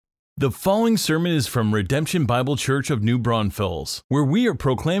The following sermon is from Redemption Bible Church of New Braunfels, where we are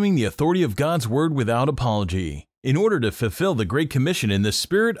proclaiming the authority of God's Word without apology, in order to fulfill the Great Commission in the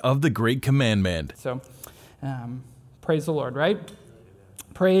spirit of the Great Commandment. So, praise the Lord, right?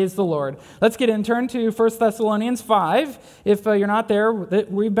 Praise the Lord. Let's get in, turn to 1 Thessalonians 5. If you're not there,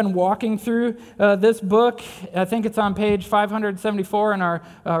 we've been walking through this book. I think it's on page 574 in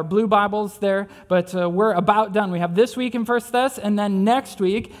our blue Bibles there, but we're about done. We have this week in 1 Thess, and then next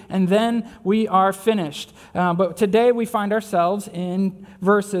week, and then we are finished. But today we find ourselves in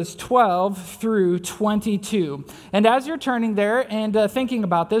verses 12 through 22. And as you're turning there and thinking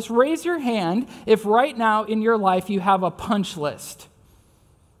about this, raise your hand if right now in your life you have a punch list.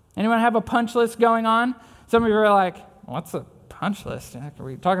 Anyone have a punch list going on? Some of you are like, what's a punch list? Are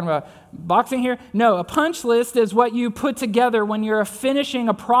we talking about boxing here? No, a punch list is what you put together when you're finishing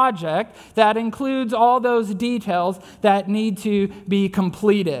a project that includes all those details that need to be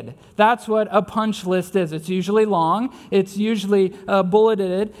completed. That's what a punch list is. It's usually long. It's usually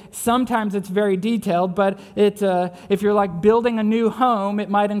bulleted. Sometimes it's very detailed, but if you're like building a new home, it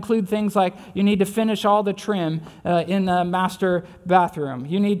might include things like you need to finish all the trim in the master bathroom.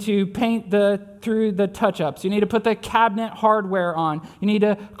 You need to paint through the touch-ups. You need to put the cabinet hardware on. You need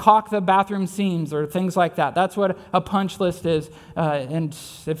to caulk the bathroom seams or things like that. That's what a punch list is. And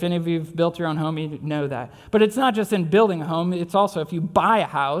if any of you have built your own home, you know that. But it's not just in building a home. It's also if you buy a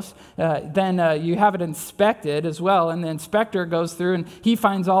house, then you have it inspected as well. And the inspector goes through and he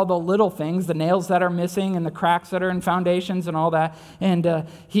finds all the little things, the nails that are missing and the cracks that are in foundations and all that. And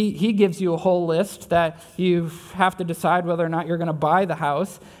he gives you a whole list that you have to decide whether or not you're going to buy the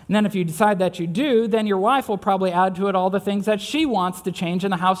house. And then if you decide that you do, then your wife will probably add to it all the things that she wants to change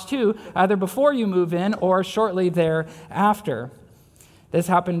in the house too, either before you move in or shortly thereafter. This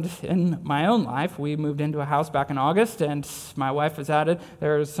happened in my own life. We moved into a house back in August, and my wife has added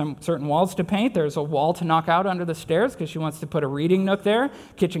there's some certain walls to paint. There's a wall to knock out under the stairs because she wants to put a reading nook there,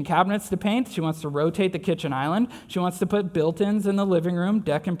 kitchen cabinets to paint. She wants to rotate the kitchen island. She wants to put built-ins in the living room,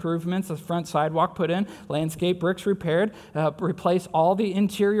 deck improvements, a front sidewalk put in, landscape bricks repaired, replace all the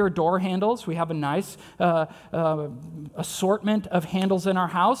interior door handles. We have a nice assortment of handles in our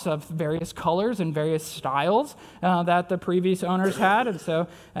house of various colors and various styles that the previous owners had. And so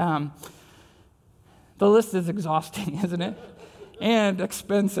the list is exhausting, isn't it? And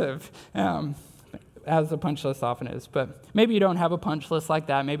expensive, as the punch list often is. But maybe you don't have a punch list like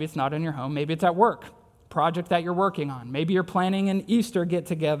that. Maybe it's not in your home. Maybe it's at work, project that you're working on. Maybe you're planning an Easter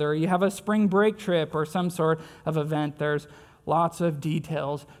get-together, or you have a spring break trip or some sort of event. There's lots of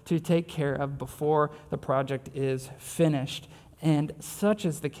details to take care of before the project is finished. And such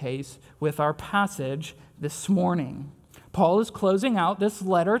is the case with our passage this morning. Paul is closing out this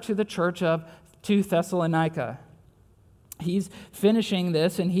letter to the church to Thessalonica. He's finishing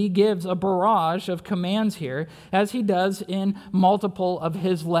this, and he gives a barrage of commands here, as he does in multiple of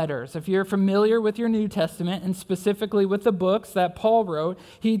his letters. If you're familiar with your New Testament, and specifically with the books that Paul wrote,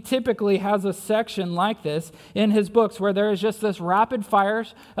 he typically has a section like this in his books where there is just this rapid-fire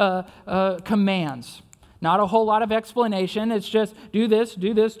commands. Not a whole lot of explanation. It's just do this,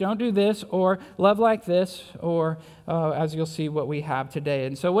 don't do this, or love like this, or as you'll see what we have today.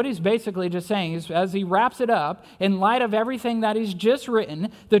 And so what he's basically just saying is, as he wraps it up, in light of everything that he's just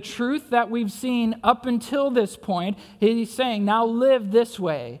written, the truth that we've seen up until this point, he's saying, now live this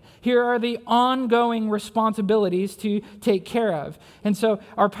way. Here are the ongoing responsibilities to take care of. And so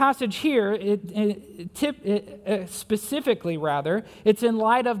our passage here, specifically rather, it's in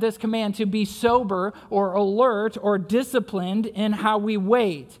light of this command to be sober or alert or disciplined in how we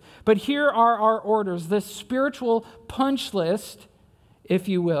wait. But here are our orders, this spiritual punch list, if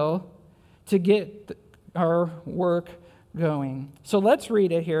you will, to get our work going. So let's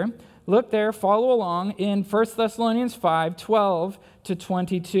read it here. Look there, follow along in 1 Thessalonians 5, 12 to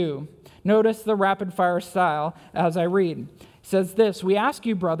 22. Notice the rapid-fire style as I read. It says this, "We ask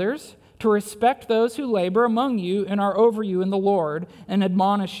you, brothers, to respect those who labor among you and are over you in the Lord and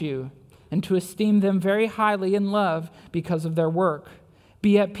admonish you, and to esteem them very highly in love because of their work.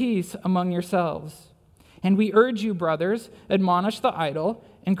 Be at peace among yourselves. And we urge you, brothers, admonish the idle,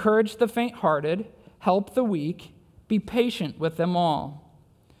 encourage the faint-hearted, help the weak, be patient with them all.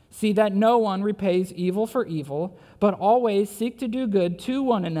 See that no one repays evil for evil, but always seek to do good to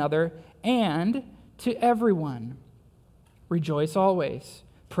one another and to everyone. Rejoice always,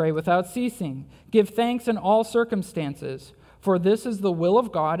 pray without ceasing, give thanks in all circumstances, for this is the will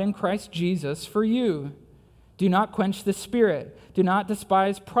of God in Christ Jesus for you. Do not quench the Spirit. Do not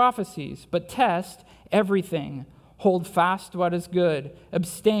despise prophecies, but test everything. Hold fast what is good.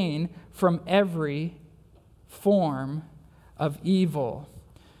 Abstain from every form of evil."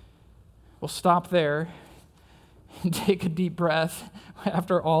 We'll stop there and take a deep breath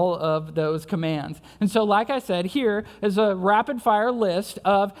after all of those commands. And so, like I said, here is a rapid-fire list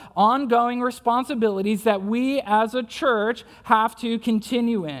of ongoing responsibilities that we as a church have to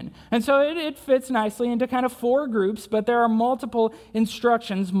continue in. And so it fits nicely into kind of 4 groups, but there are multiple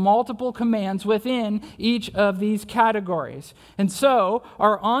instructions, multiple commands within each of these categories. And so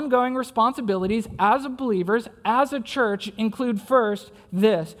our ongoing responsibilities as believers, as a church, include first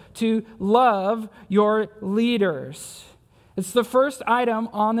this: to love your leaders. It's the first item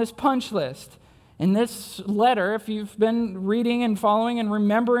on this punch list. In this letter, if you've been reading and following and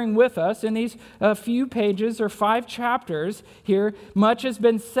remembering with us, in these few pages or 5 chapters here, much has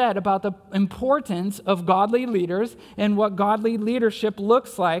been said about the importance of godly leaders and what godly leadership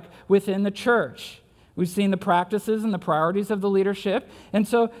looks like within the church. We've seen the practices and the priorities of the leadership. And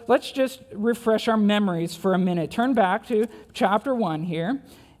so let's just refresh our memories for a minute. Turn back to chapter 1 here.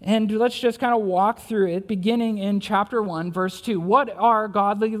 And let's just kind of walk through it, beginning in chapter 1, verse 2. What are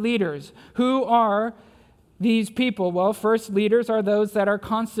godly leaders? Who are these people? Well, first, leaders are those that are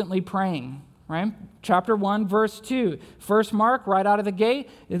constantly praying, right? Chapter 1, verse 2. First mark right out of the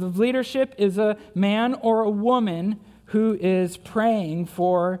gate, leadership is a man or a woman who is praying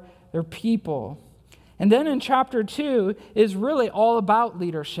for their people. And then in chapter 2 is really all about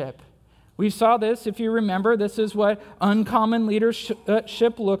leadership. We saw this, if you remember, this is what uncommon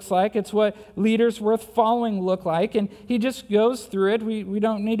leadership looks like. It's what leaders worth following look like. And he just goes through it. We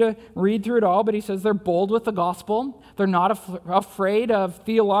don't need to read through it all, but he says they're bold with the gospel. They're not afraid of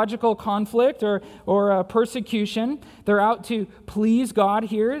theological conflict or persecution. They're out to please God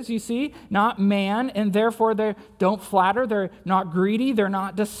here, as you see, not man, and therefore they don't flatter. They're not greedy. They're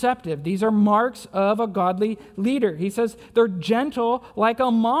not deceptive. These are marks of a godly leader. He says they're gentle like a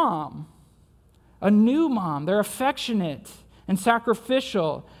mom. A new mom. They're affectionate and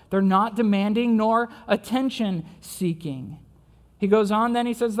sacrificial. They're not demanding nor attention-seeking. He goes on, then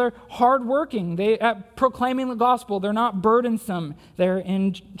he says they're hardworking. They at proclaiming the gospel. They're not burdensome. They're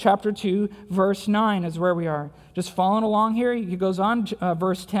in chapter 2, verse 9 is where we are. Just following along here, he goes on,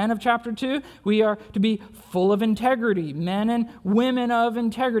 verse 10 of chapter 2. We are to be full of integrity, men and women of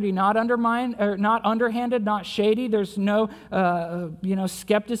integrity, not underhanded, not shady. There's no,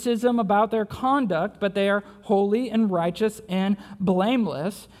 skepticism about their conduct, but they are holy and righteous and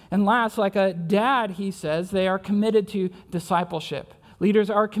blameless. And last, like a dad, he says, they are committed to discipleship.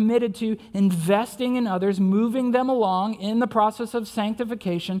 Leaders are committed to investing in others, moving them along in the process of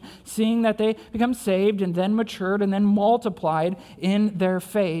sanctification, seeing that they become saved and then matured and then multiplied in their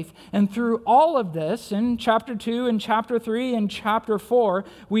faith. And through all of this, in chapter 2 and chapter 3 and chapter 4,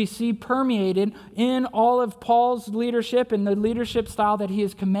 we see permeated in all of Paul's leadership and the leadership style that he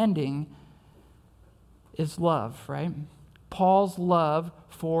is commending is love, right? Paul's love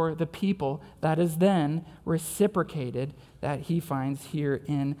for the people that is then reciprocated that he finds here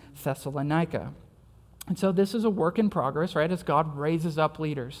in Thessalonica. And so this is a work in progress, right, as God raises up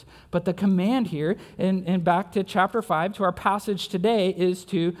leaders. But the command here, and back to chapter 5, to our passage today, is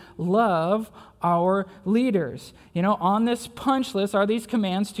to love our leaders. You know, on this punch list are these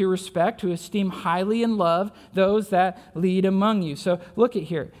commands to respect, to esteem highly and love those that lead among you. So look at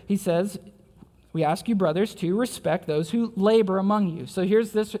here. He says, we ask you, brothers, to respect those who labor among you. So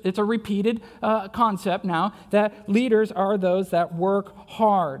here's this, it's a repeated concept now, that leaders are those that work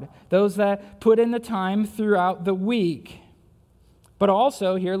hard, those that put in the time throughout the week. But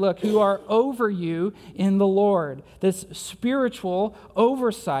also here, look, who are over you in the Lord, this spiritual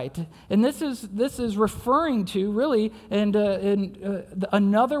oversight. And this is referring to really,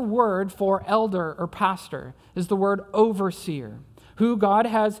 another word for elder or pastor is the word overseer. Who God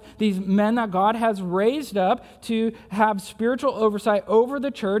has, these men that God has raised up to have spiritual oversight over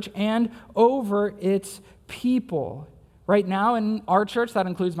the church and over its people. Right now in our church, that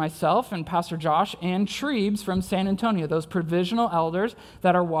includes myself and Pastor Josh and Treebs from San Antonio, those provisional elders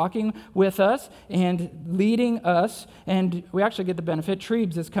that are walking with us and leading us. And we actually get the benefit.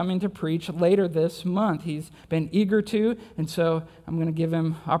 Treebs is coming to preach later this month. He's been eager to, and so I'm going to give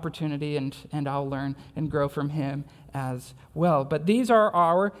him opportunity and I'll learn and grow from him as well. But these are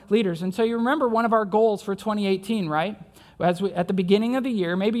our leaders. And so you remember one of our goals for 2018, right? At the beginning of the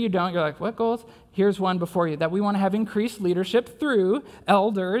year, maybe you don't, you're like, what goals? Here's one before you, that we want to have increased leadership through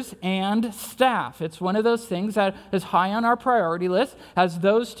elders and staff. It's one of those things that is high on our priority list. As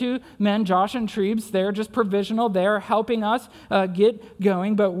those two men, Josh and Treebs, they're just provisional. They're helping us get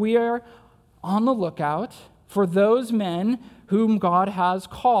going, but we are on the lookout for those men whom God has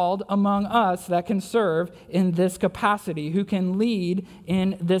called among us that can serve in this capacity, who can lead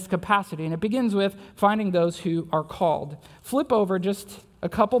in this capacity. And it begins with finding those who are called. Flip over just a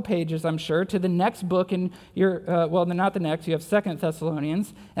couple pages, I'm sure, to the next book in your, not the next, you have 2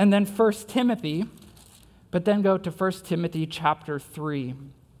 Thessalonians, and then 1 Timothy, but then go to 1 Timothy chapter 3.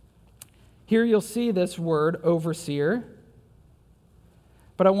 Here you'll see this word, overseer,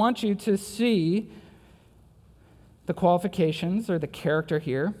 but I want you to see the qualifications or the character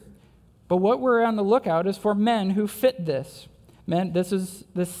here. But what we're on the lookout is for men who fit this. Men, this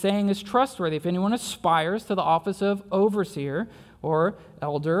saying is trustworthy. If anyone aspires to the office of overseer or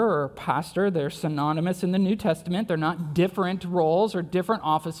elder or pastor, they're synonymous in the New Testament. They're not different roles or different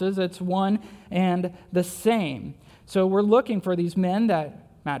offices. It's one and the same. So we're looking for these men that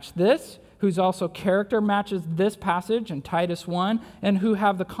match this, whose also character matches this passage in Titus 1, and who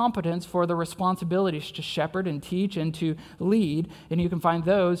have the competence for the responsibilities to shepherd and teach and to lead. And you can find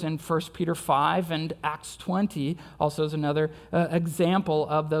those in 1 Peter 5 and Acts 20, also is another example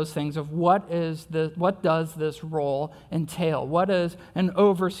of those things of what does this role entail? What does an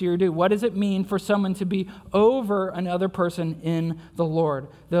overseer do? What does it mean for someone to be over another person in the Lord?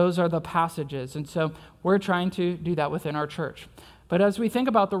 Those are the passages. And so we're trying to do that within our church. But as we think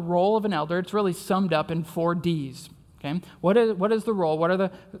about the role of an elder, it's really summed up in 4 Ds. Okay? What is the role? What are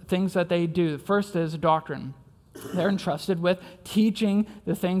the things that they do? The first is doctrine. They're entrusted with teaching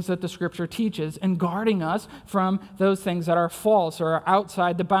the things that the Scripture teaches and guarding us from those things that are false or are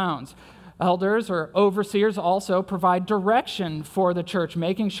outside the bounds. Elders or overseers also provide direction for the church,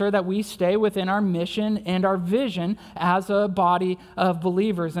 making sure that we stay within our mission and our vision as a body of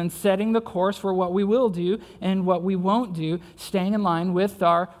believers and setting the course for what we will do and what we won't do, staying in line with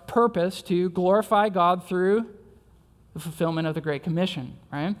our purpose to glorify God through the fulfillment of the Great Commission,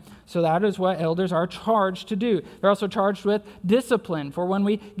 right? So that is what elders are charged to do. They're also charged with discipline for when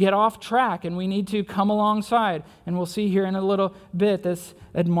we get off track and we need to come alongside. And we'll see here in a little bit this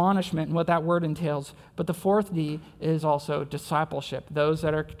admonishment and what that word entails. But the 4th D is also discipleship, those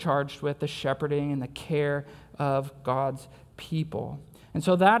that are charged with the shepherding and the care of God's people. And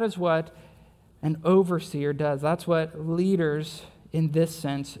so that is what an overseer does. That's what leaders in this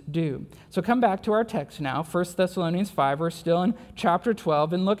sense do. So come back to our text now, 1 Thessalonians 5. We're still in chapter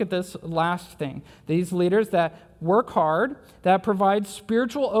 12, and look at this last thing. These leaders that work hard, that provide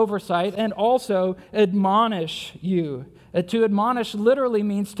spiritual oversight, and also admonish you. To admonish literally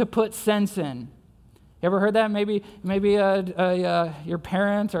means to put sense in. You ever heard that? Maybe your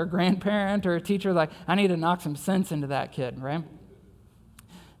parent or grandparent or a teacher like, I need to knock some sense into that kid, right?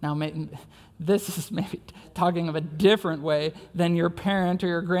 Now, this is maybe talking of a different way than your parent or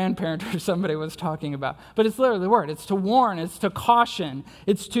your grandparent or somebody was talking about. But it's literally the word. It's to warn. It's to caution.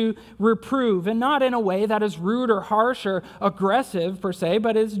 It's to reprove. And not in a way that is rude or harsh or aggressive per se,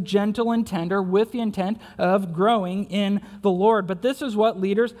 but is gentle and tender with the intent of growing in the Lord. But this is what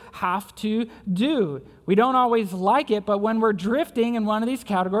leaders have to do. We don't always like it, but when we're drifting in one of these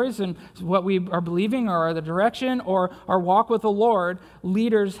categories and what we are believing or the direction or our walk with the Lord,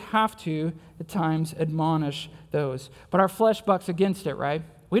 leaders have to, at times, admonish those. But our flesh bucks against it, right?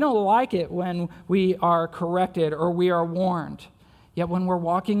 We don't like it when we are corrected or we are warned. Yet when we're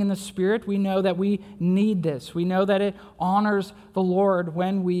walking in the Spirit, we know that we need this. We know that it honors the Lord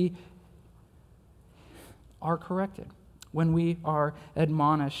when we are corrected, when we are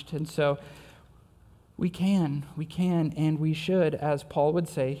admonished. And so we can, and we should, as Paul would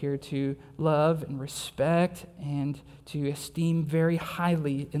say here, to love and respect and to esteem very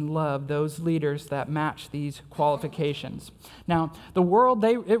highly in love those leaders that match these qualifications. Now, the world,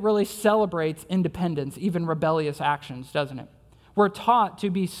 it really celebrates independence, even rebellious actions, doesn't it? We're taught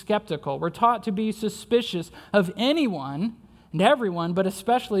to be skeptical. We're taught to be suspicious of anyone and everyone, but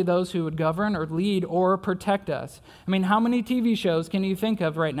especially those who would govern or lead or protect us. I mean, how many TV shows can you think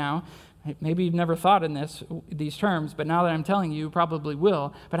of right now? Maybe you've never thought in these terms, but now that I'm telling you, you probably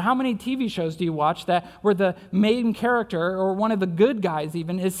will. But how many TV shows do you watch where the main character, or one of the good guys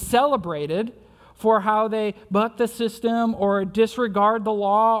even, is celebrated for how they buck the system or disregard the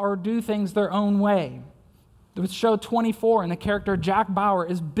law or do things their own way? The show 24 and the character Jack Bauer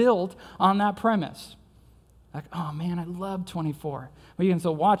is built on that premise. Like, oh man, I love 24. Well, you can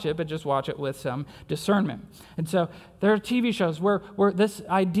still watch it, but just watch it with some discernment. And so there are TV shows where this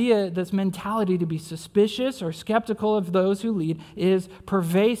idea, this mentality to be suspicious or skeptical of those who lead is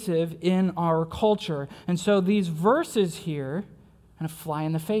pervasive in our culture. And so these verses here kind of fly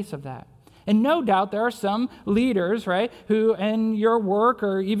in the face of that. And no doubt there are some leaders, right, who in your work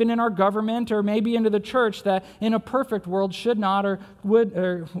or even in our government or maybe into the church that in a perfect world should not or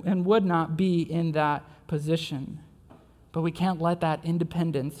would not be in that position. But we can't let that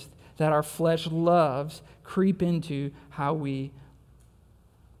independence that our flesh loves creep into how we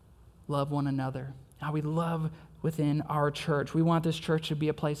love one another, how we love within our church. We want this church to be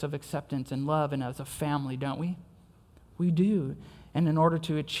a place of acceptance and love and as a family, don't we? We do. And in order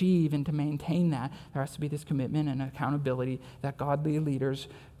to achieve and to maintain that, there has to be this commitment and accountability that godly leaders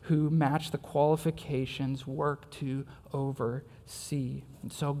who match the qualifications work to oversee.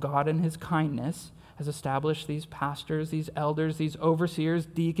 And so God in his kindness has established these pastors, these elders, these overseers,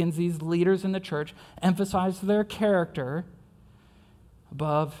 deacons, these leaders in the church, emphasize their character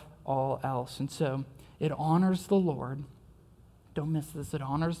above all else. And so it honors the Lord. Don't miss this. It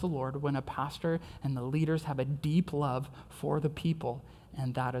honors the Lord when a pastor and the leaders have a deep love for the people,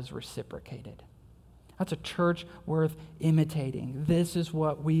 and that is reciprocated. That's a church worth imitating. This is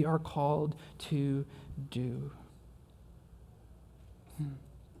what we are called to do.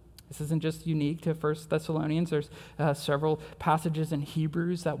 This isn't just unique to 1 Thessalonians. There's several passages in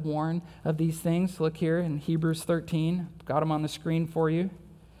Hebrews that warn of these things. Look here in Hebrews 13. Got them on the screen for you.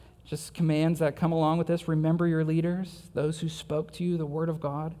 Just commands that come along with this. Remember your leaders, those who spoke to you the word of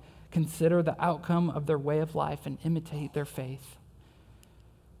God. Consider the outcome of their way of life and imitate their faith.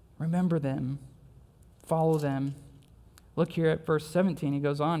 Remember them. Follow them. Look here at verse 17. He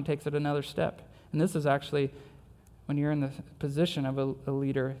goes on, takes it another step. And this is actually, when you're in the position of a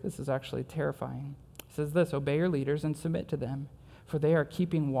leader, this is actually terrifying. It says this, obey your leaders and submit to them, for they are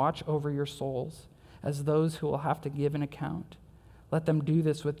keeping watch over your souls as those who will have to give an account. Let them do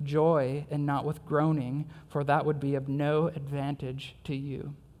this with joy and not with groaning, for that would be of no advantage to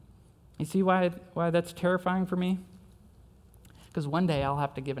you. You see why that's terrifying for me? Because one day I'll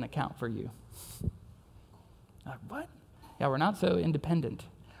have to give an account for you. Like, what? Yeah, we're not so independent.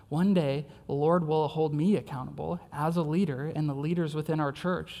 One day, the Lord will hold me accountable as a leader and the leaders within our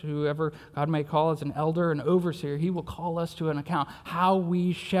church. Whoever God may call as an elder, an overseer, he will call us to an account. How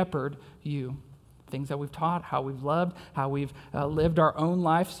we shepherd you. Things that we've taught, how we've loved, how we've lived our own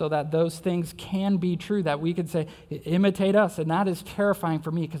life so that those things can be true, that we could say, imitate us. And that is terrifying for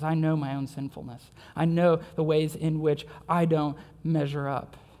me because I know my own sinfulness. I know the ways in which I don't measure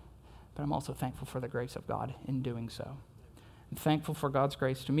up. But I'm also thankful for the grace of God in doing so. I'm thankful for God's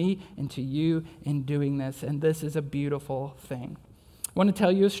grace to me and to you in doing this, and this is a beautiful thing. I want to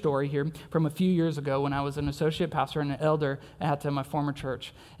tell you a story here from a few years ago when I was an associate pastor and an elder at my former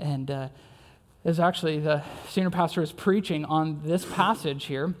church. And is actually the senior pastor is preaching on this passage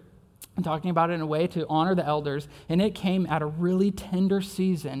here and talking about it in a way to honor the elders. And it came at a really tender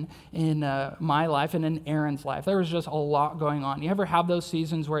season in my life and in Aaron's life. There was just a lot going on. You ever have those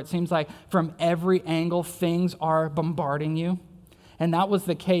seasons where it seems like from every angle things are bombarding you? And that was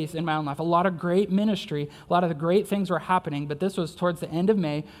the case in my own life. A lot of great ministry, a lot of the great things were happening, but this was towards the end of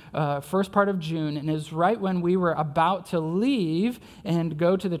May, first part of June, and it was right when we were about to leave and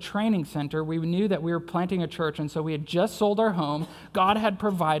go to the training center. We knew that we were planting a church, and so we had just sold our home. God had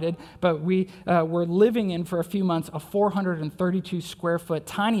provided, but we were living in, for a few months, a 432 square foot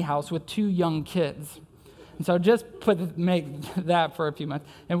tiny house with 2 young kids. And so just make that for a few months,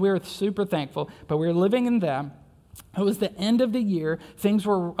 and we were super thankful, but we were living in that. It was the end of the year. Things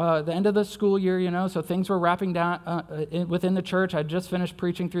were the end of the school year, so things were wrapping down within the church. I just finished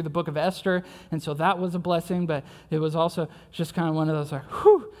preaching through the book of Esther, and so that was a blessing, but it was also just kind of one of those, like,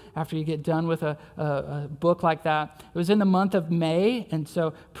 whew, after you get done with a book like that. It was in the month of May, and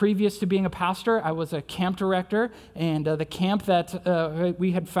so previous to being a pastor, I was a camp director, and the camp that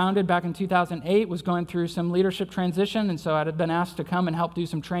we had founded back in 2008 was going through some leadership transition, and so I had been asked to come and help do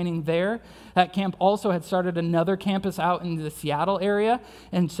some training there. That camp also had started another campus out in the Seattle area,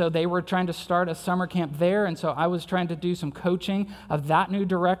 and so they were trying to start a summer camp there, and so I was trying to do some coaching of that new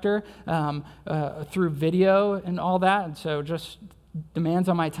director through video and all that, and so just demands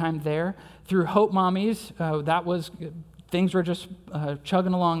on my time there. Through Hope Mommies, things were just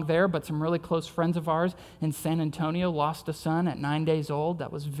chugging along there, but some really close friends of ours in San Antonio lost a son at 9 days old.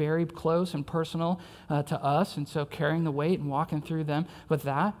 That was very close and personal to us, and so carrying the weight and walking through them with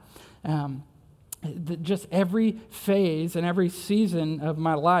that. Just every phase and every season of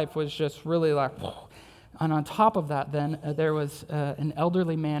my life was just really like, whoa. And on top of that, then, there was an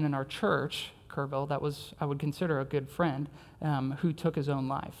elderly man in our church, Kerrville, that was, I would consider a good friend, who took his own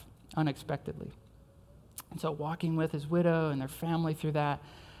life unexpectedly. And so walking with his widow and their family through that,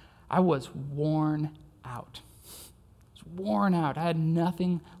 I was worn out. I had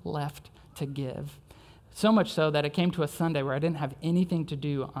nothing left to give. So much so that it came to a Sunday where I didn't have anything to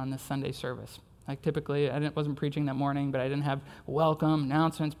do on the Sunday service. Like typically, wasn't preaching that morning, but I didn't have welcome,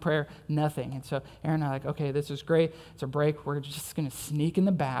 announcements, prayer, nothing. And so Aaron and I were like, okay, this is great. It's a break. We're just going to sneak in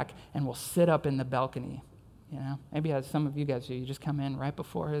the back, and we'll sit up in the balcony. Maybe as some of you guys do, you just come in right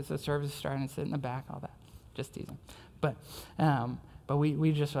before the service started and sit in the back, all that. Just teasing. But But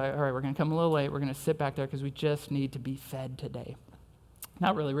we just, all right, we're going to come a little late. We're going to sit back there because we just need to be fed today.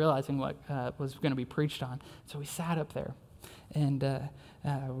 Not really realizing what was going to be preached on. So we sat up there, and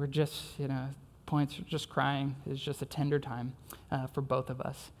we're just, points, just crying. It was just a tender time for both of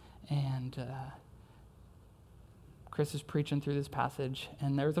us. And Chris is preaching through this passage,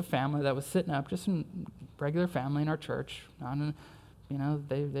 and there was a family that was sitting up, just a regular family in our church.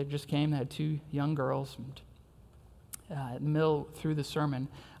 They just came. They had 2 young girls. And, in the middle, through the sermon,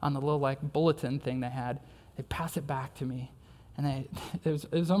 on the little bulletin thing they had, they pass it back to me. And it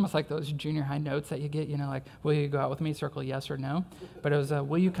was almost like those junior high notes that you get, will you go out with me, circle yes or no? But it was,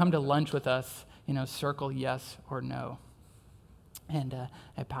 will you come to lunch with us, circle yes or no? And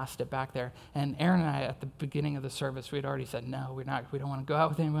I passed it back there. And Aaron and I, at the beginning of the service, we had already said, no, we don't want to go out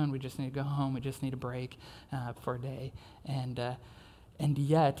with anyone. We just need to go home. We just need a break for a day. And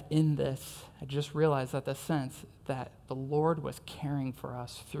yet, in this, I just realized that the sense that the Lord was caring for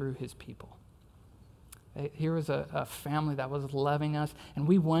us through his people. Here was a family that was loving us, and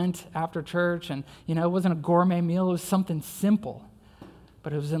we went after church, and, it wasn't a gourmet meal. It was something simple,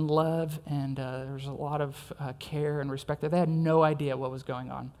 but it was in love, and there was a lot of care and respect. They had no idea what was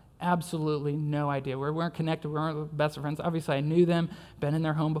going on. Absolutely no idea. We weren't connected. We weren't best of friends. Obviously, I knew them, been in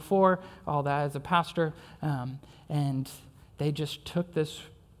their home before, all that as a pastor, and they just took this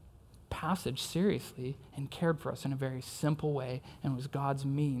passage seriously and cared for us in a very simple way, and was God's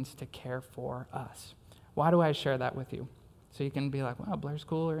means to care for us. Why do I share that with you? So you can be like, wow, Blair's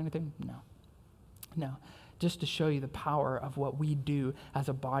cool or anything? No. Just to show you the power of what we do as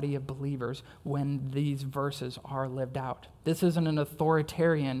a body of believers when these verses are lived out. This isn't an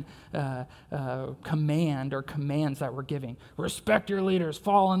authoritarian command or commands that we're giving. Respect your leaders,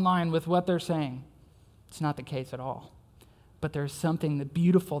 fall in line with what they're saying. It's not the case at all. But there's something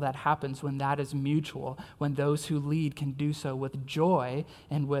beautiful that happens when that is mutual, when those who lead can do so with joy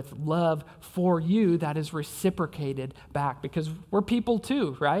and with love for you that is reciprocated back. Because we're people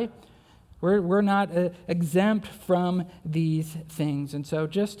too, right? We're not exempt from these things. And so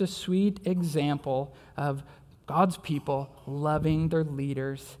just a sweet example of God's people loving their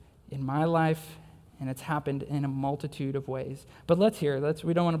leaders in my life, and it's happened in a multitude of ways. But let's hear.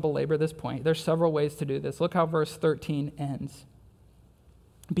 We don't want to belabor this point. There's several ways to do this. Look how verse 13 ends.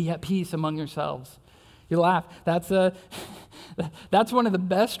 Be at peace among yourselves. You laugh. That's one of the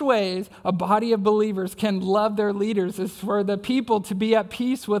best ways a body of believers can love their leaders, is for the people to be at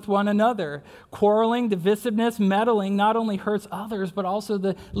peace with one another. Quarreling, divisiveness, meddling not only hurts others, but also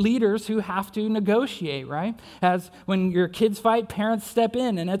the leaders who have to negotiate, right? As when your kids fight, parents step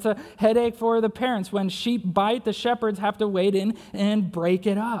in, and it's a headache for the parents. When sheep bite, the shepherds have to wade in and break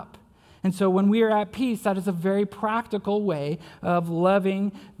it up. And so when we are at peace, that is a very practical way of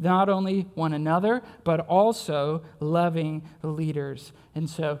loving not only one another, but also loving the leaders. And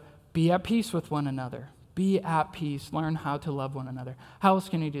so be at peace with one another. Be at peace. Learn how to love one another. How else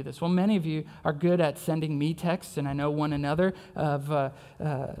can you do this? Well, many of you are good at sending me texts, and I know one another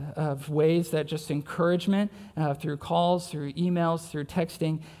of ways that just encouragement through calls, through emails, through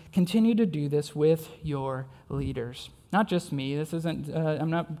texting. Continue to do this with your leaders. Not just me. This isn't, I'm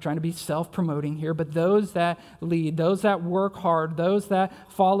not trying to be self-promoting here, but those that lead, those that work hard, those that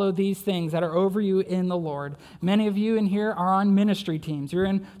follow these things that are over you in the Lord. Many of you in here are on ministry teams. You're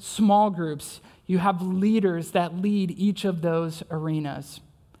in small groups. You have leaders that lead each of those arenas.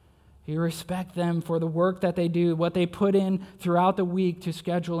 You respect them for the work that they do, what they put in throughout the week to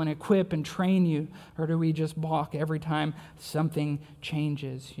schedule and equip and train you, or do we just balk every time something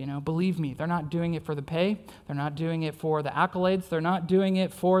changes? Believe me, they're not doing it for the pay. They're not doing it for the accolades. They're not doing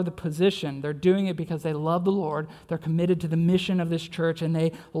it for the position. They're doing it because they love the Lord. They're committed to the mission of this church, and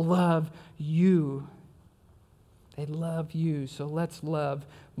they love you. They love you. So let's love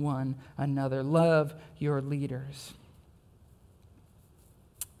one another. Love your leaders.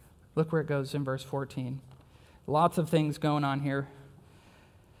 Look where it goes in verse 14. Lots of things going on here.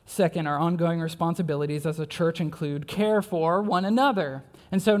 Second, our ongoing responsibilities as a church include care for one another.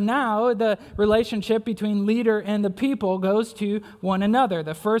 And so now the relationship between leader and the people goes to one another.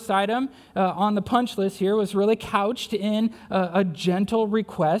 The first item on the punch list here was really couched in a gentle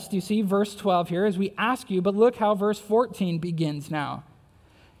request. You see verse 12 here as we ask you, but look how verse 14 begins now.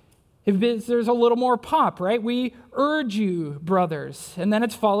 There's a little more pop, right? We urge you, brothers. And then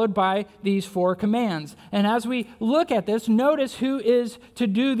it's followed by these 4 commands. And as we look at this, notice who is to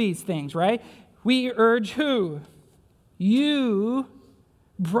do these things, right? We urge who? You,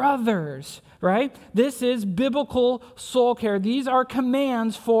 brothers. right? This is biblical soul care. These are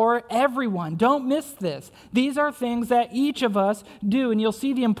commands for everyone. Don't miss this. These are things that each of us do, and you'll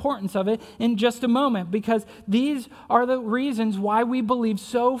see the importance of it in just a moment, because these are the reasons why we believe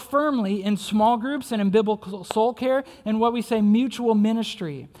so firmly in small groups and in biblical soul care and what we say mutual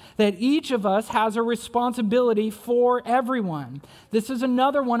ministry, that each of us has a responsibility for everyone. This is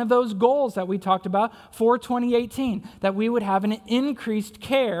another one of those goals that we talked about for 2018, that we would have an increased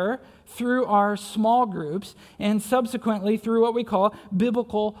care through our small groups and subsequently through what we call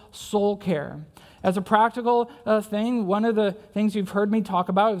biblical soul care. As a practical thing, one of the things you've heard me talk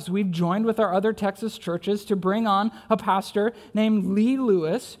about is we've joined with our other Texas churches to bring on a pastor named Lee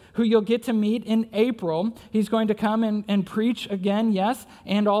Lewis, who you'll get to meet in April. He's going to come and preach again, yes,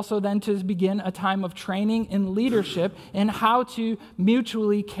 and also then to begin a time of training in leadership in how to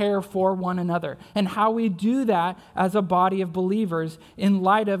mutually care for one another and how we do that as a body of believers in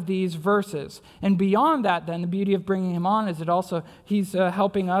light of these verses. And beyond that, then, the beauty of bringing him on is he's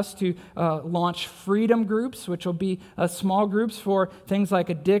helping us to launch freedom groups, which will be small groups for things like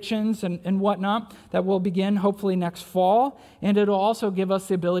addictions and whatnot that will begin hopefully next fall. And it'll also give us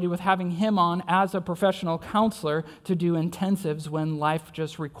the ability with having him on as a professional counselor to do intensives when life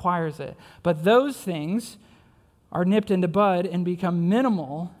just requires it. But those things are nipped in the bud and become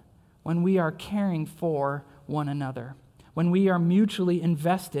minimal when we are caring for one another, when we are mutually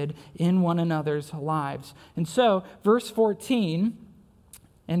invested in one another's lives. And so, verse 14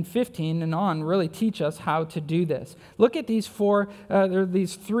 and 15 and on really teach us how to do this. Look at these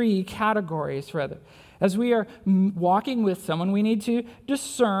three categories, rather. As we are walking with someone, we need to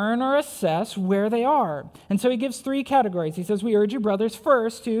discern or assess where they are. And so he gives three categories. He says, we urge you, brothers,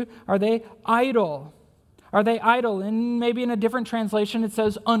 first to, are they idle? Are they idle? And maybe in a different translation it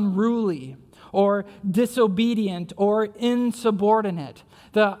says unruly, or disobedient, or insubordinate.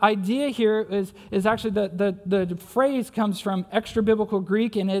 The idea here is actually the phrase comes from extra biblical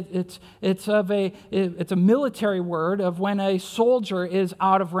Greek, and it's a military word of when a soldier is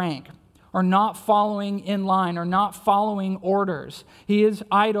out of rank or not following in line or not following orders. He is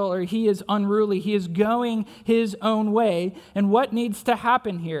idle or he is unruly. He is going his own way. And what needs to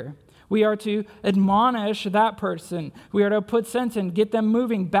happen here? We are to admonish that person. We are to put sense in, get them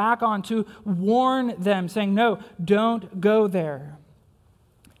moving back on, to warn them, saying, no, don't go there.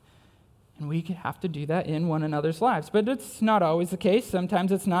 And we have to do that in one another's lives. But it's not always the case.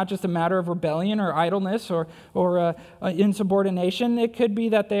 Sometimes it's not just a matter of rebellion or idleness or insubordination. It could be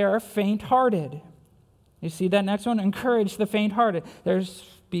that they are faint-hearted. You see that next one? Encourage the faint-hearted.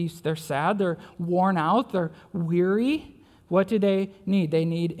 They're sad, they're worn out, they're weary. What do they need? They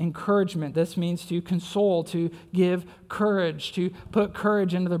need encouragement. This means to console, to give courage, to put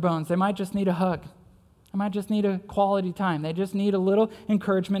courage into their bones. They might just need a hug. They might just need a quality time. They just need a little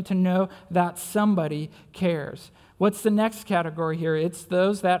encouragement to know that somebody cares. What's the next category here? It's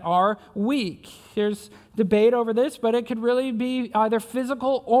those that are weak. There's debate over this, but it could really be either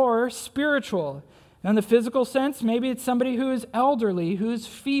physical or spiritual. In the physical sense, maybe it's somebody who is elderly, who's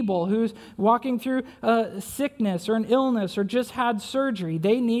feeble, who's walking through sickness or an illness or just had surgery.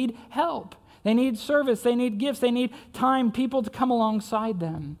 They need help. They need service. They need gifts. They need time, people to come alongside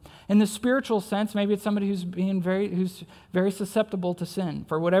them. In the spiritual sense, maybe it's somebody who's very susceptible to sin.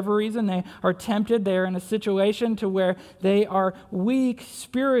 For whatever reason, they are tempted. They're in a situation to where they are weak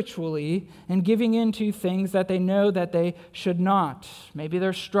spiritually and giving into things that they know that they should not. Maybe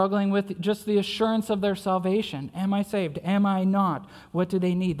they're struggling with just the assurance of their salvation. Am I saved? Am I not? What do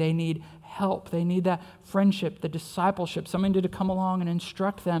they need? They need help. They need that friendship, the discipleship, somebody to come along and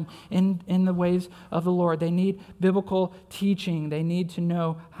instruct them in the ways of the Lord. They need biblical teaching. They need to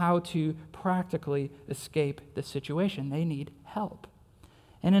know how to practically escape the situation. They need help.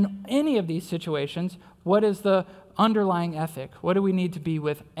 And in any of these situations, what is the underlying ethic? What do we need to be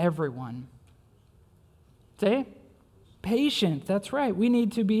with everyone? Say, patient. That's right. We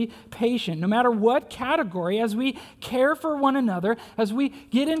need to be patient. No matter what category, as we care for one another, as we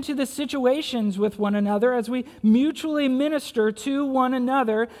get into the situations with one another, as we mutually minister to one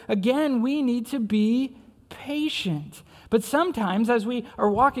another, again, we need to be patient. But sometimes as we are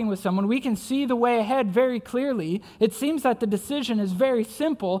walking with someone, we can see the way ahead very clearly. It seems that the decision is very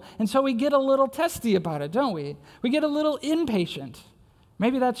simple, and so we get a little testy about it, don't we? We get a little impatient.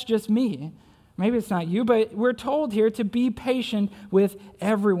 Maybe that's just me. Maybe it's not you, but we're told here to be patient with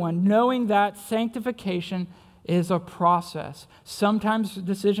everyone, knowing that sanctification is a process. Sometimes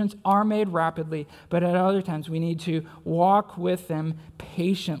decisions are made rapidly, but at other times we need to walk with them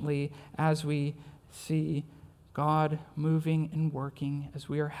patiently as we see God moving and working, as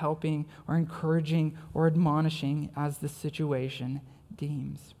we are helping or encouraging or admonishing as the situation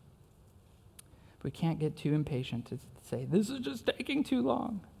deems. We can't get too impatient to say, this is just taking too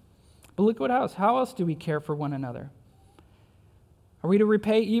long. But look what else. How else do we care for one another? Are we to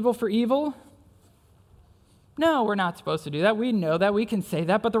repay evil for evil? No, we're not supposed to do that. We know that. We can say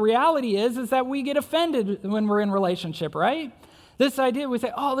that. But the reality is that we get offended when we're in relationship, right? This idea, we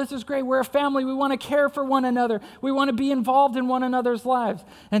say, oh, this is great. We're a family. We want to care for one another. We want to be involved in one another's lives.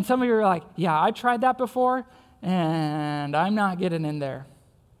 And some of you are like, yeah, I tried that before, and I'm not getting in there.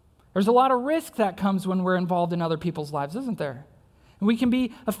 There's a lot of risk that comes when we're involved in other people's lives, isn't there? And we can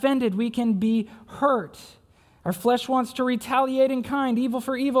be offended. We can be hurt. Our flesh wants to retaliate in kind, evil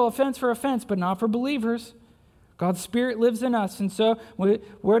for evil, offense for offense, but not for believers. God's Spirit lives in us, and so what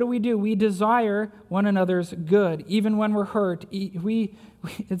do? We desire one another's good, even when we're hurt.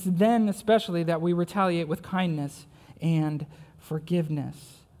 It's then especially that we retaliate with kindness and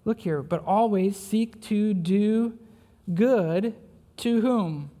forgiveness. Look here, but always seek to do good to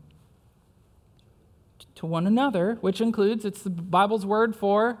whom? To one another, which includes, it's the Bible's word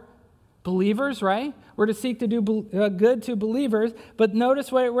for believers, right? We're to seek to do good to believers, but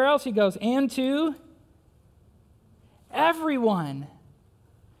notice where else he goes, and to everyone.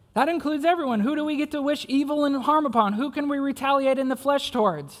 That includes everyone. Who do we get to wish evil and harm upon? Who can we retaliate in the flesh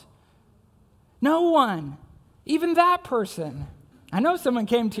towards? No one. Even that person. I know someone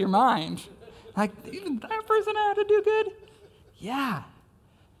came to your mind. Like, even that person had to do good? Yeah.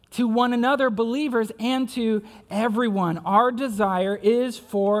 To one another, believers, and to everyone. Our desire is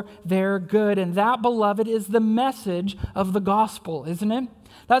for their good. And that, beloved, is the message of the gospel, isn't it?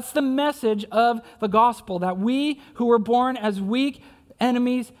 That's the message of the gospel, that we who were born as weak,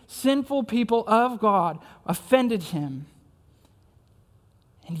 enemies, sinful people of God offended him.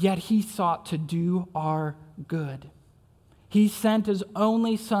 And yet he sought to do our good. He sent his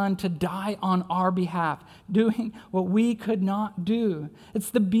only son to die on our behalf, doing what we could not do.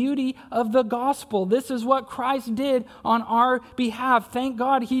 It's the beauty of the gospel. This is what Christ did on our behalf. Thank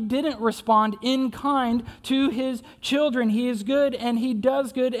God he didn't respond in kind to his children. He is good and he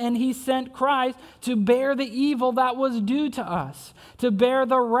does good, and he sent Christ to bear the evil that was due to us, to bear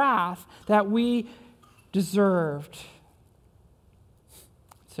the wrath that we deserved.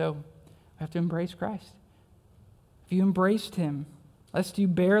 So we have to embrace Christ. If you embraced him, lest you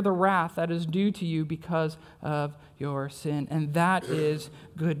bear the wrath that is due to you because of your sin. And that is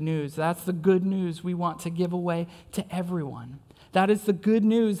good news. That's the good news we want to give away to everyone. That is the good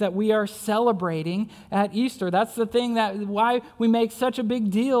news that we are celebrating at Easter. That's the thing why we make such a big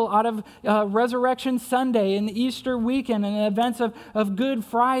deal out of Resurrection Sunday and the Easter weekend and the events of Good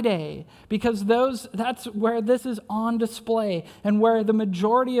Friday. Because that's where this is on display and where the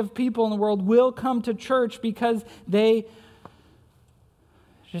majority of people in the world will come to church because they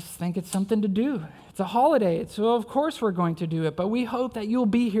just think it's something to do. It's a holiday, so of course we're going to do it, but we hope that you'll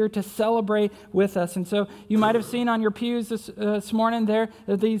be here to celebrate with us. And so you might have seen on your pews this morning there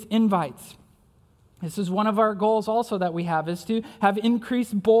these invites. This is one of our goals also that we have, is to have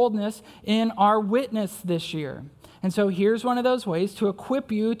increased boldness in our witness this year. And so here's one of those ways to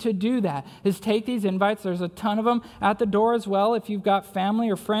equip you to do that, is take these invites. There's a ton of them at the door as well if you've got family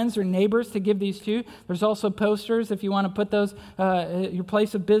or friends or neighbors to give these to. There's also posters if you want to put those at your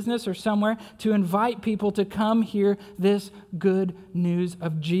place of business or somewhere to invite people to come hear this good news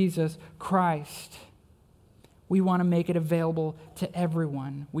of Jesus Christ. We want to make it available to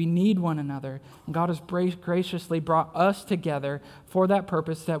everyone. We need one another. And God has graciously brought us together for that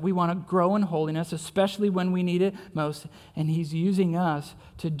purpose, that we want to grow in holiness, especially when we need it most. And he's using us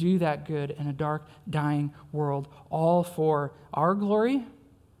to do that good in a dark, dying world, all for our glory?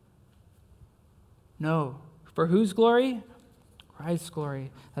 No. For whose glory? Christ's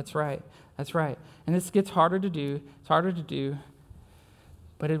glory. That's right. That's right. And this gets harder to do. It's harder to do,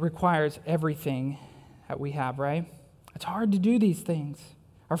 but it requires everything that we have, right? It's hard to do these things.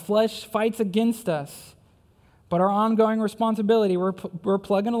 Our flesh fights against us, but our ongoing responsibility, we're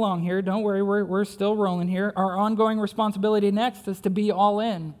plugging along here. Don't worry, we're still rolling here. Our ongoing responsibility next is to be all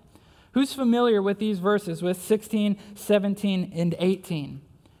in. Who's familiar with these verses, with 16, 17, and 18?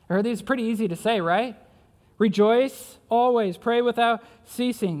 I heard these pretty easy to say, right? Rejoice always, pray without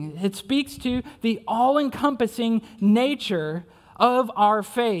ceasing. It speaks to the all-encompassing nature of our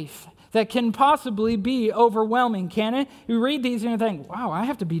faith that can possibly be overwhelming, can it? You read these and you think, wow, I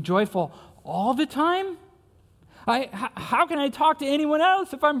have to be joyful all the time? How can I talk to anyone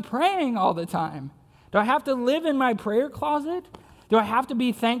else if I'm praying all the time? Do I have to live in my prayer closet? Do I have to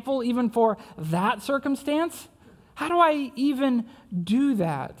be thankful even for that circumstance? How do I even do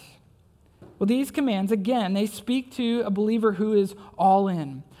that? Well, these commands, again, they speak to a believer who is all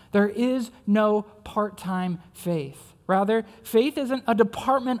in. There is no part-time faith. Rather, faith isn't a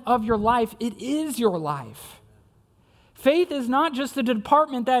department of your life, it is your life. Faith is not just a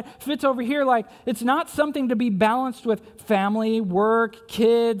department that fits over here, like it's not something to be balanced with family, work,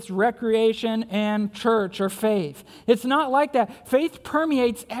 kids, recreation, and church or faith. It's not like that. Faith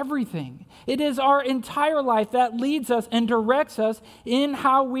permeates everything. It is our entire life that leads us and directs us in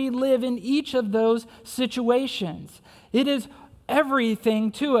how we live in each of those situations. It is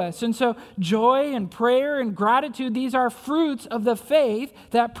everything to us. And so joy and prayer and gratitude, these are fruits of the faith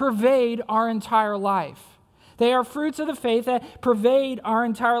that pervade our entire life. They are fruits of the faith that pervade our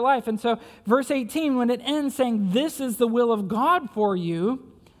entire life. And so verse 18, when it ends saying, this is the will of God for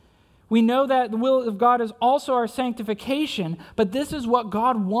you, we know that the will of God is also our sanctification, but this is what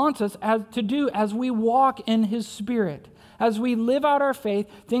God wants us to do as we walk in His Spirit. As we live out our faith,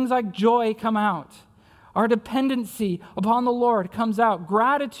 things like joy come out. Our dependency upon the Lord comes out.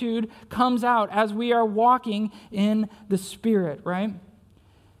 Gratitude comes out as we are walking in the Spirit, right?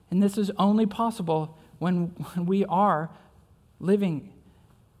 And this is only possible when we are living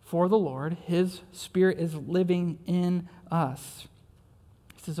for the Lord. His Spirit is living in us.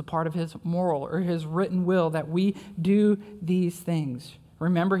 This is a part of His moral or His written will that we do these things.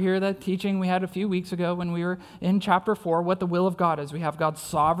 Remember here that teaching we had a few weeks ago when we were in chapter 4, what the will of God is. We have God's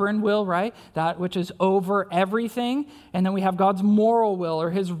sovereign will, right? That which is over everything. And then we have God's moral will or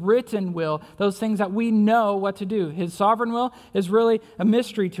His written will, those things that we know what to do. His sovereign will is really a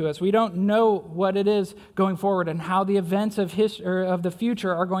mystery to us. We don't know what it is going forward and how the events of of the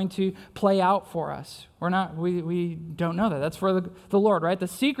future are going to play out for us. We don't know that. That's for the Lord, right? The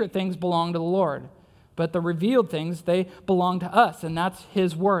secret things belong to the Lord. But the revealed things, they belong to us, and that's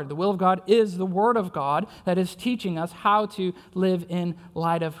His Word. The will of God is the Word of God that is teaching us how to live in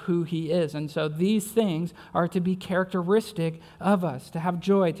light of who He is. And so these things are to be characteristic of us, to have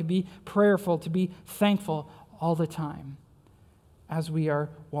joy, to be prayerful, to be thankful all the time as we are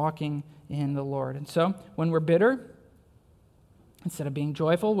walking in the Lord. And so when we're bitter, instead of being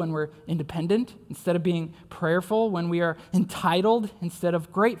joyful, when we're independent, instead of being prayerful, when we are entitled instead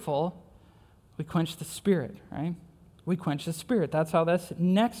of grateful, we quench the Spirit, right? We quench the Spirit. That's how this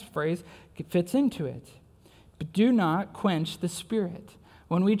next phrase fits into it. But do not quench the Spirit.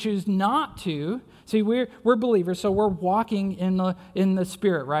 When we choose not to, see, we're believers, so we're walking in the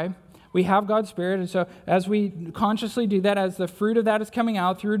Spirit, right? We have God's Spirit, and so as we consciously do that, as the fruit of that is coming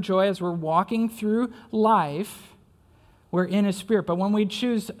out through joy, as we're walking through life, we're in His Spirit. But when we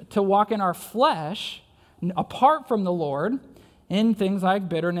choose to walk in our flesh, apart from the Lord, in things like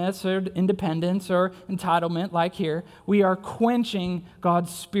bitterness or independence or entitlement, like here, we are quenching God's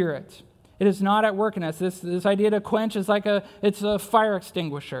Spirit. It is not at work in us. This idea to quench is like it's a fire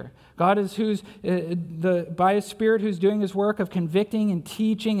extinguisher. God is by His Spirit who's doing His work of convicting and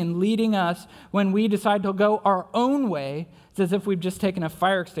teaching and leading us. When we decide to go our own way, it's as if we've just taken a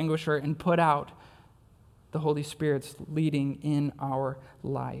fire extinguisher and put out the Holy Spirit's leading in our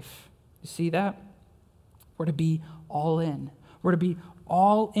life. You see that? We're to be all in. We're to be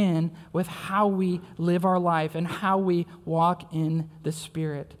all in with how we live our life and how we walk in the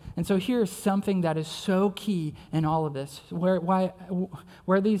Spirit. And so here's something that is so key in all of this,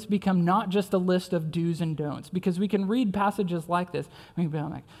 where these become not just a list of do's and don'ts, because we can read passages like this and we can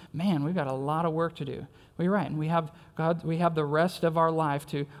be like, man, we've got a lot of work to do. Well, you're right, and we have the rest of our life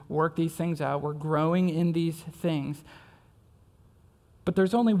to work these things out. We're growing in these things. But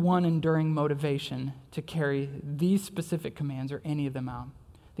there's only one enduring motivation to carry these specific commands or any of them out.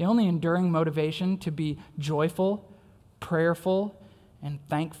 The only enduring motivation to be joyful, prayerful, and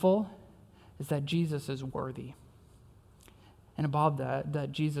thankful is that Jesus is worthy. And above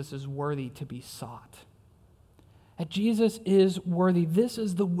that Jesus is worthy to be sought. That Jesus is worthy. This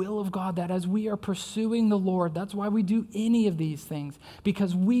is the will of God, that as we are pursuing the Lord, that's why we do any of these things,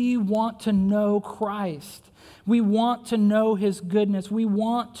 because we want to know Christ. We want to know His goodness. We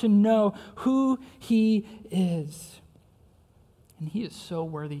want to know who He is. And He is so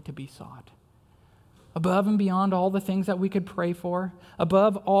worthy to be sought. Above and beyond all the things that we could pray for,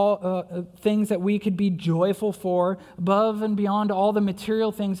 above all things that we could be joyful for, above and beyond all the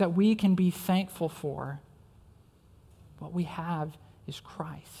material things that we can be thankful for, what we have is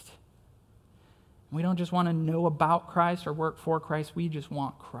Christ. We don't just want to know about Christ or work for Christ. We just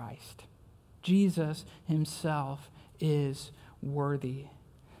want Christ. Jesus Himself is worthy.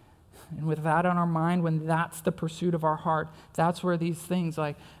 And with that on our mind, when that's the pursuit of our heart, that's where these things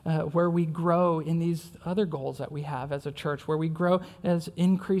like where we grow in these other goals that we have as a church, where we grow as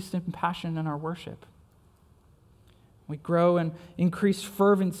increased in passion in our worship. We grow in increased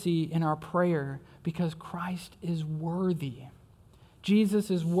fervency in our prayer because Christ is worthy. Jesus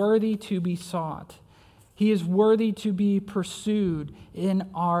is worthy to be sought. He is worthy to be pursued in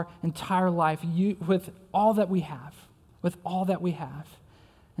our entire life with all that we have, with all that we have.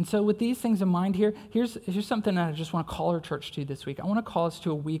 And so with these things in mind here, here's something that I just want to call our church to this week. I want to call us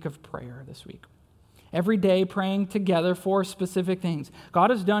to a week of prayer this week. Every day praying together for specific things. God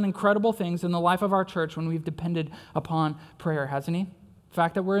has done incredible things in the life of our church when we've depended upon prayer, hasn't he? The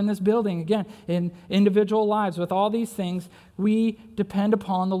fact that we're in this building, again, in individual lives with all these things, we depend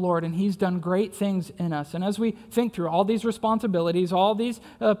upon the Lord, and he's done great things in us. And as we think through all these responsibilities, all these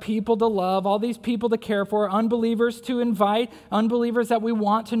people to love, all these people to care for, unbelievers to invite, unbelievers that we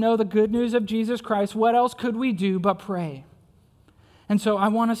want to know the good news of Jesus Christ, what else could we do but pray? And so I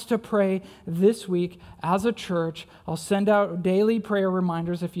want us to pray this week as a church. I'll send out daily prayer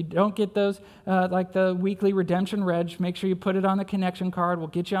reminders. If you don't get those, like the weekly redemption reg, make sure you put it on the connection card. We'll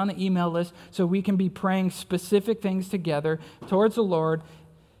get you on the email list so we can be praying specific things together towards the Lord,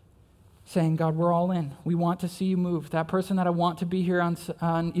 saying, God, we're all in. We want to see you move. That person that I want to be here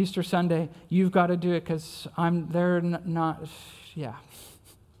on Easter Sunday, you've got to do it because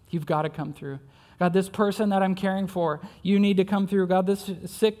you've got to come through. God, this person that I'm caring for, you need to come through. God, this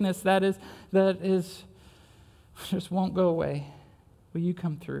sickness that is just won't go away. Will you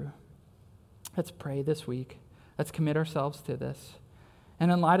come through? Let's pray this week. Let's commit ourselves to this.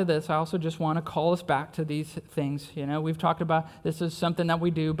 And in light of this, I also just want to call us back to these things. You know, we've talked about this is something that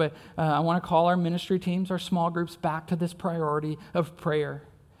we do, but I want to call our ministry teams, our small groups, back to this priority of prayer,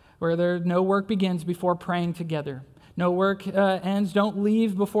 where no work begins before praying together. No work ends. Don't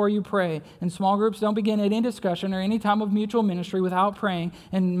leave before you pray. And small groups don't begin any discussion or any time of mutual ministry without praying.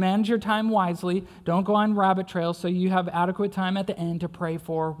 And manage your time wisely. Don't go on rabbit trails so you have adequate time at the end to pray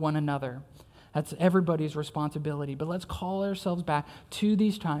for one another. That's everybody's responsibility. But let's call ourselves back to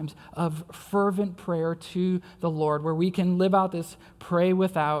these times of fervent prayer to the Lord, where we can live out this pray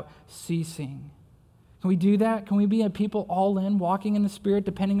without ceasing. Can we do that? Can we be a people all in, walking in the Spirit,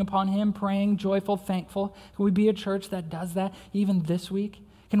 depending upon Him, praying, joyful, thankful? Can we be a church that does that even this week?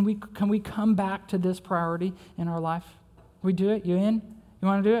 Can we come back to this priority in our life? Can we do it? You in? You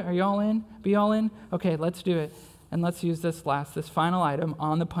want to do it? Are you all in? Be all in? Okay, let's do it. And let's use this final item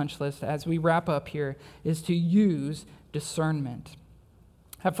on the punch list as we wrap up here, is to use discernment.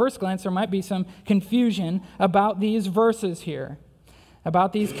 At first glance, there might be some confusion about these verses here,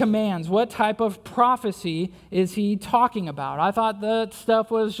 about these commands. What type of prophecy is he talking about? I thought that stuff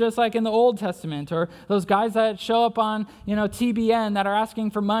was just like in the Old Testament, or those guys that show up on, TBN that are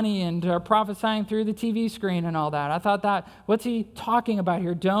asking for money and are prophesying through the TV screen and all that. I thought that, what's he talking about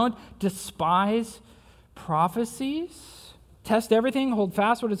here? Don't despise prophecies. Test everything, hold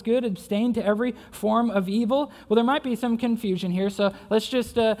fast what is good, abstain to every form of evil. Well, there might be some confusion here, so let's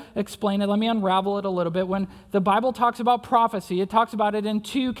just explain it. Let me unravel it a little bit. When the Bible talks about prophecy, it talks about it in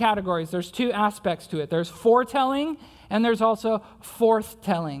two categories. There's two aspects to it. There's foretelling, and there's also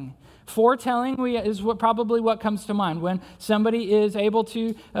forthtelling. Foretelling is probably what comes to mind when somebody is able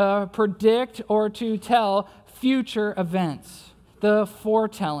to predict or to tell future events. The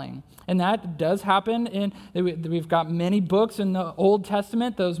foretelling. And that does happen. We've got many books in the Old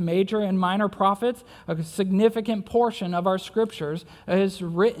Testament, those major and minor prophets. A significant portion of our scriptures is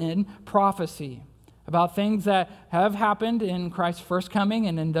written prophecy about things that have happened in Christ's first coming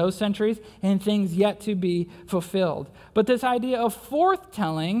and in those centuries, and things yet to be fulfilled. But this idea of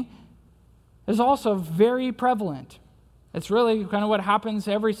forthtelling is also very prevalent. It's really kind of what happens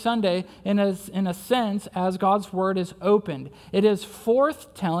every Sunday in a sense as God's Word is opened. It is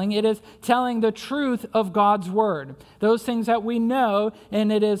forthtelling. It is telling the truth of God's Word. Those things that we know, and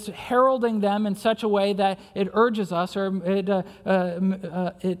it is heralding them in such a way that it urges us, or it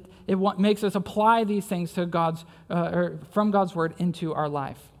makes us apply these things to or from God's Word into our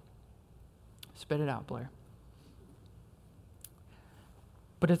life. Spit it out, Blair.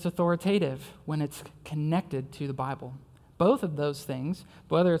 But it's authoritative when it's connected to the Bible. Both of those things,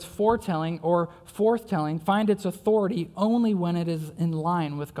 whether it's foretelling or forthtelling, find its authority only when it is in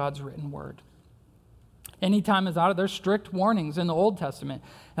line with God's written word. Anytime is out of, there's strict warnings in the Old Testament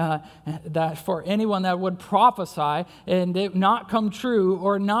that for anyone that would prophesy and it not come true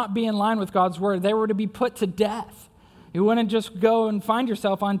or not be in line with God's word, they were to be put to death. You wouldn't just go and find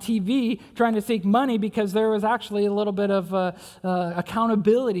yourself on TV trying to seek money, because there was actually a little bit of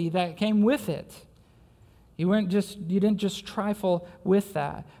accountability that came with it. You didn't just trifle with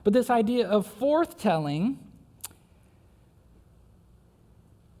that. But this idea of forthtelling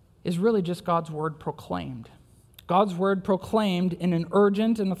is really just God's word proclaimed. God's word proclaimed in an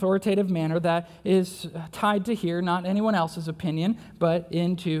urgent and authoritative manner that is tied to here, not anyone else's opinion, but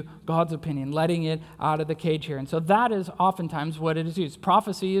into God's opinion, letting it out of the cage here. And so that is oftentimes what it is used.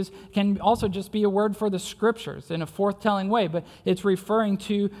 Prophecy can also just be a word for the scriptures in a forthtelling way, but it's referring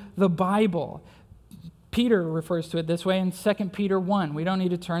to the Bible. Peter refers to it this way in 2 Peter 1. We don't need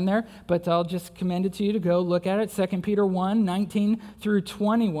to turn there, but I'll just commend it to you to go look at it. 2 Peter 1, 19 through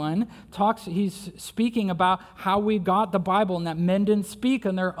 21 he's speaking about how we got the Bible and that men didn't speak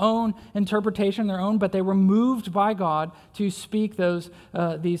on their own interpretation, but they were moved by God to speak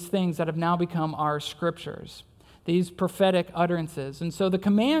these things that have now become our scriptures, these prophetic utterances. And so the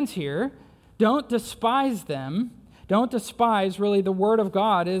commands here, don't despise them. Don't despise, really, the Word of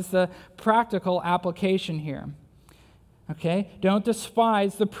God is the practical application here. Okay? Don't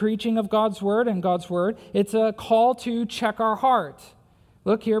despise the preaching of God's Word and God's Word. It's a call to check our heart.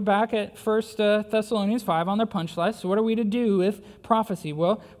 Look here back at 1 Thessalonians 5 on their punch list. So what are we to do with prophecy?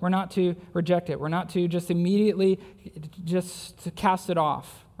 Well, we're not to reject it. We're not to just immediately just cast it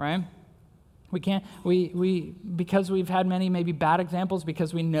off, right? We can't, because we've had many maybe bad examples,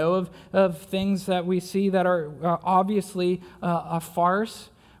 because we know of things that we see that are obviously a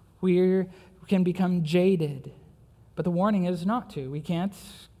farce, we can become jaded. But the warning is not to. We can't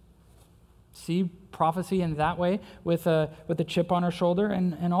see prophecy in that way with a chip on our shoulder,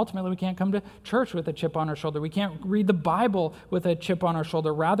 and ultimately we can't come to church with a chip on our shoulder. We can't read the Bible with a chip on our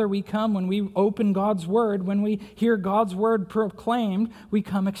shoulder. Rather, we come when we open God's Word, when we hear God's Word proclaimed, we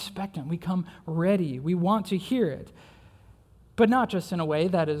come expectant, we come ready, we want to hear it. But not just in a way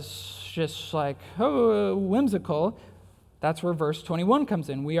that is just like, whimsical. That's where verse 21 comes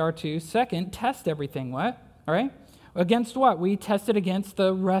in. We are to, second, test everything. What? All right? Against what? We test it against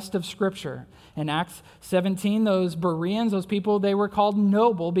the rest of Scripture. In Acts 17, those Bereans, those people, they were called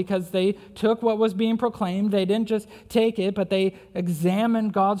noble because they took what was being proclaimed. They didn't just take it, but they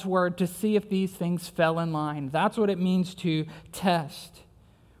examined God's Word to see if these things fell in line. That's what it means to test.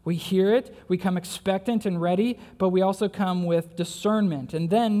 We hear it, we come expectant and ready, but we also come with discernment. And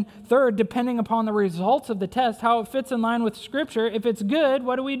then, third, depending upon the results of the test, how it fits in line with Scripture, if it's good,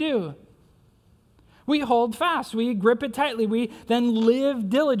 what do? We hold fast. We grip it tightly. We then live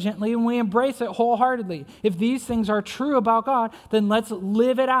diligently and we embrace it wholeheartedly. If these things are true about God, then let's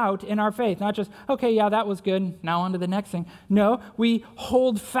live it out in our faith. Not just, okay, yeah, that was good. Now on to the next thing. No, we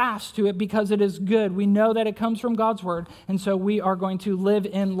hold fast to it because it is good. We know that it comes from God's Word, and so we are going to live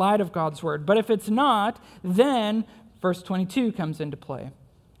in light of God's Word. But if it's not, then verse 22 comes into play.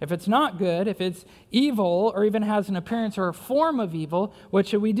 If it's not good, if it's evil or even has an appearance or a form of evil, what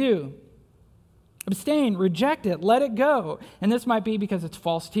should we do? Abstain, reject it, let it go. And this might be because it's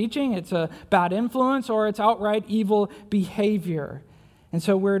false teaching, it's a bad influence, or it's outright evil behavior. And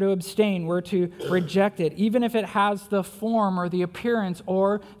so we're to abstain, we're to reject it, even if it has the form or the appearance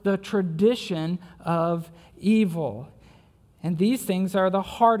or the tradition of evil. And these things are the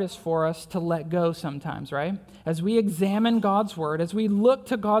hardest for us to let go sometimes, right? As we examine God's Word, as we look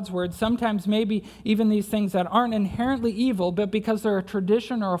to God's Word, sometimes maybe even these things that aren't inherently evil, but because they're a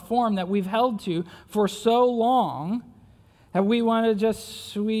tradition or a form that we've held to for so long, that we want to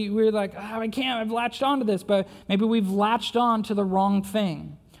just, we're like, I can't, I've latched onto this, but maybe we've latched on to the wrong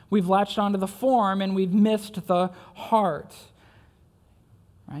thing. We've latched onto the form and we've missed the heart,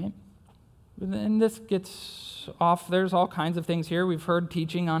 right? And this gets off. There's all kinds of things here. We've heard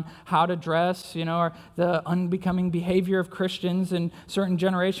teaching on how to dress, or the unbecoming behavior of Christians in certain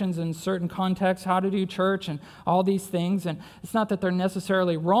generations and certain contexts, how to do church and all these things. And it's not that they're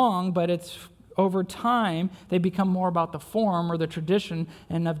necessarily wrong, but it's over time, they become more about the form or the tradition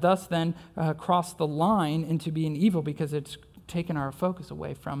and have thus then crossed the line into being evil because it's taken our focus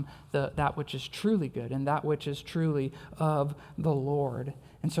away from that which is truly good and that which is truly of the Lord.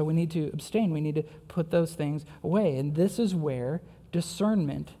 And so we need to abstain. We need to put those things away. And this is where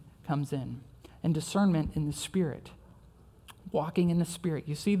discernment comes in. And discernment in the Spirit. Walking in the Spirit.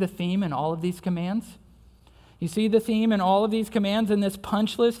 You see the theme in all of these commands? You see the theme in all of these commands in this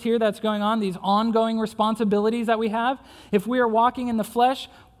punch list here that's going on, these ongoing responsibilities that we have? If we are walking in the flesh,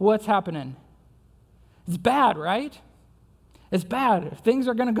 what's happening? It's bad, right? It's bad. Things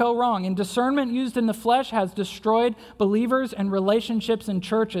are going to go wrong. And discernment used in the flesh has destroyed believers and relationships in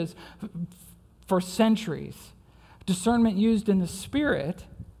churches for centuries. Discernment used in the Spirit,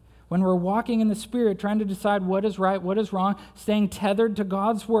 when we're walking in the Spirit, trying to decide what is right, what is wrong, staying tethered to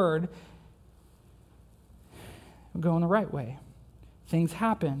God's Word, we're going the right way. Things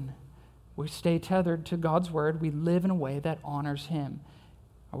happen. We stay tethered to God's Word. We live in a way that honors Him.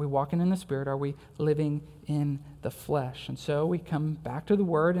 Are we walking in the Spirit? Are we living in the flesh? And so we come back to the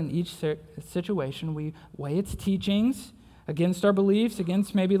Word in each situation. We weigh its teachings against our beliefs,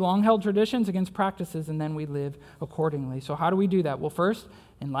 against maybe long-held traditions, against practices, and then we live accordingly. So how do we do that? Well, first,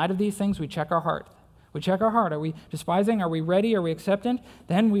 in light of these things, we check our heart. We check our heart. Are we despising? Are we ready? Are we acceptant?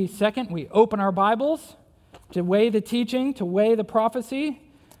 Then we open our Bibles to weigh the teaching, to weigh the prophecy.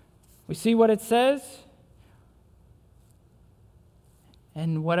 We see what it says.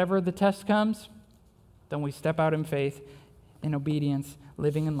 And whatever the test comes, then we step out in faith, in obedience,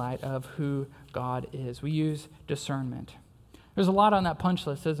 living in light of who God is. We use discernment. There's a lot on that punch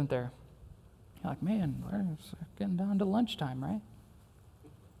list, isn't there? You're like, man, we're getting down to lunchtime, right?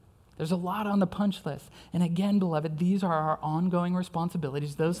 There's a lot on the punch list. And again, beloved, these are our ongoing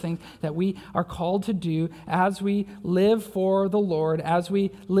responsibilities, those things that we are called to do as we live for the Lord, as we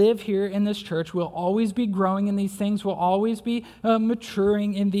live here in this church. We'll always be growing in these things. We'll always be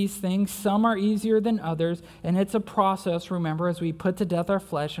maturing in these things. Some are easier than others, and it's a process, remember, as we put to death our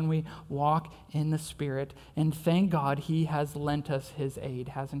flesh and we walk in the Spirit. And thank God He has lent us His aid,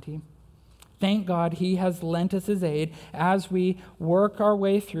 hasn't He? Thank God He has lent us His aid as we work our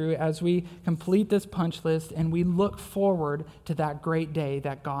way through, as we complete this punch list, and we look forward to that great day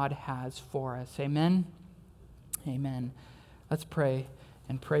that God has for us. Amen? Amen. Let's pray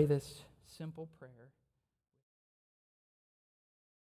and pray this simple prayer.